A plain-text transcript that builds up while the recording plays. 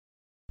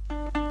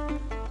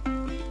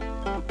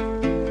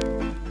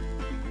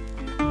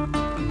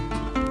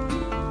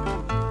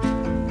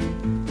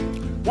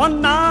One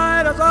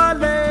night as I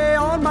lay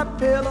on my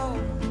pillow,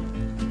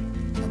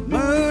 the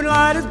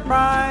moonlight as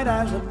bright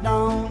as the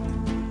dawn,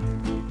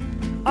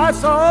 I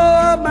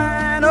saw a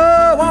man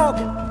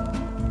a-walking.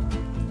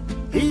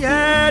 He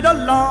had a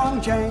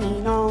long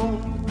chain on.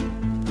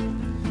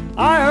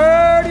 I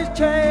heard his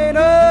chain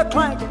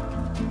a-clanking.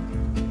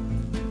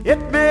 It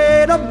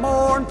made a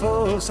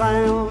mournful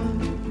sound.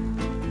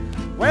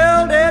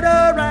 Welded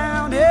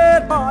around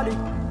his body,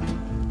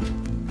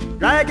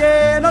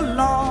 dragging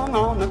along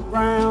on the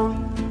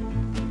ground.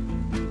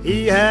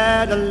 He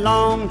had a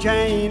long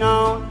chain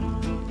on.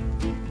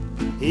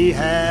 He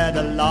had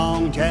a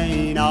long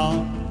chain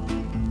on.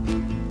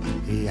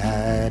 He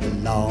had a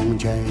long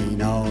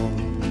chain on.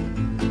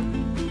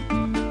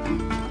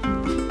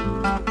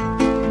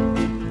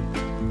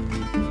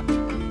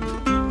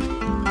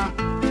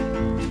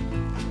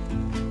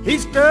 He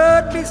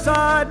stood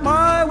beside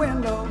my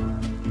window.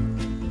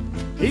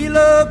 He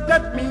looked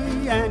at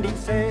me and he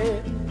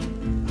said,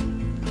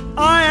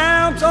 I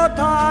am so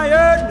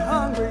tired and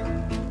hungry.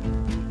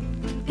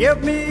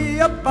 Give me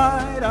a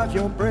bite of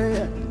your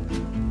bread.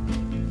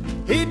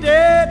 He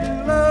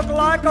didn't look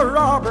like a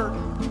robber.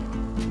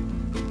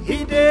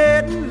 He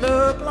didn't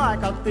look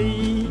like a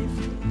thief.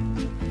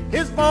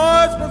 His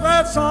voice was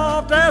as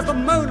soft as the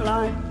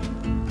moonlight,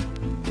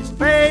 his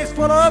face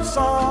full of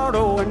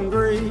sorrow and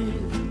grief.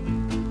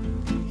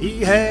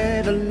 He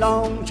had a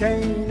long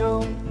chain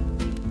on.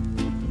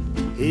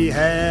 He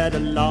had a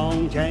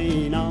long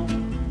chain on.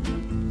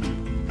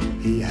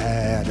 He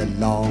had a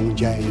long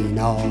chain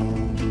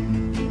on.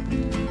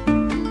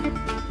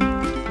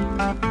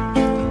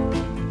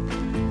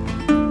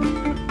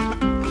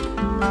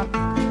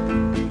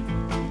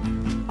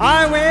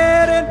 I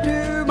went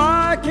into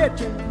my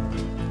kitchen,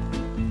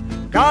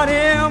 got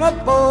him a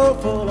bowl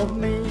full of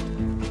meat,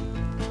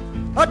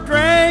 a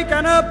drink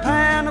and a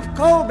pan of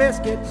cold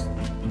biscuits.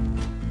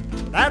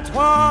 That's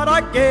what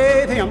I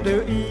gave him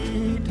to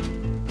eat.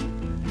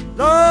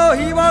 Though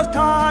he was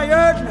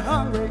tired and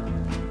hungry,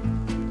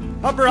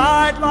 a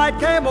bright light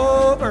came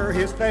over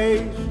his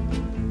face.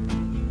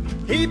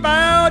 He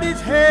bowed his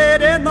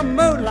head in the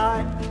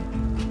moonlight.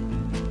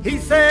 He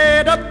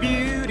said a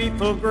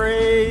beautiful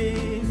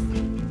grace.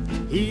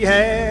 He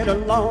had a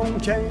long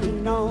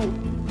chain on.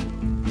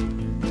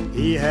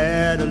 He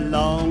had a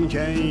long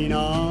chain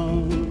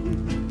on.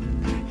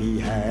 He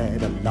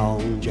had a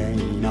long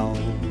chain on.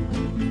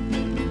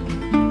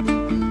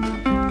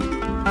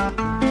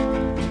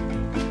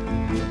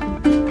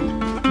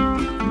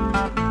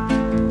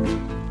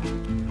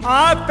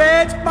 I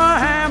fetched my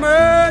hammer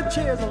and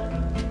chisel,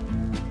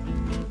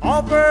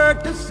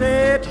 offered to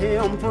set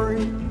him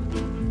free.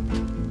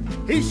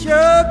 He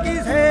shook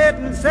his head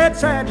and said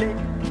sadly,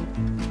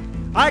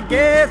 I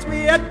guess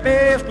we had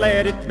best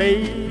let it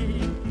be.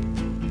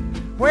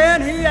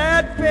 When he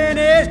had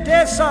finished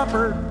his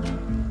supper,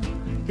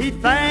 he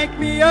thanked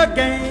me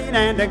again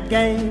and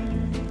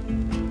again.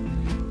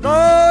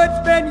 Though it's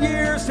been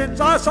years since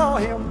I saw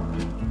him,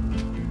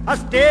 I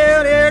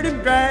still heard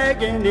him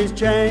dragging his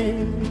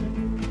chain.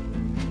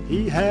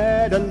 He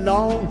had a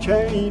long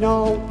chain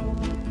on.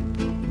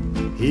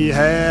 He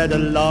had a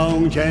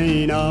long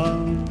chain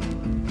on.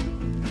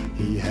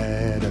 He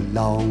had a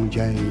long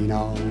chain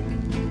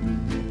on.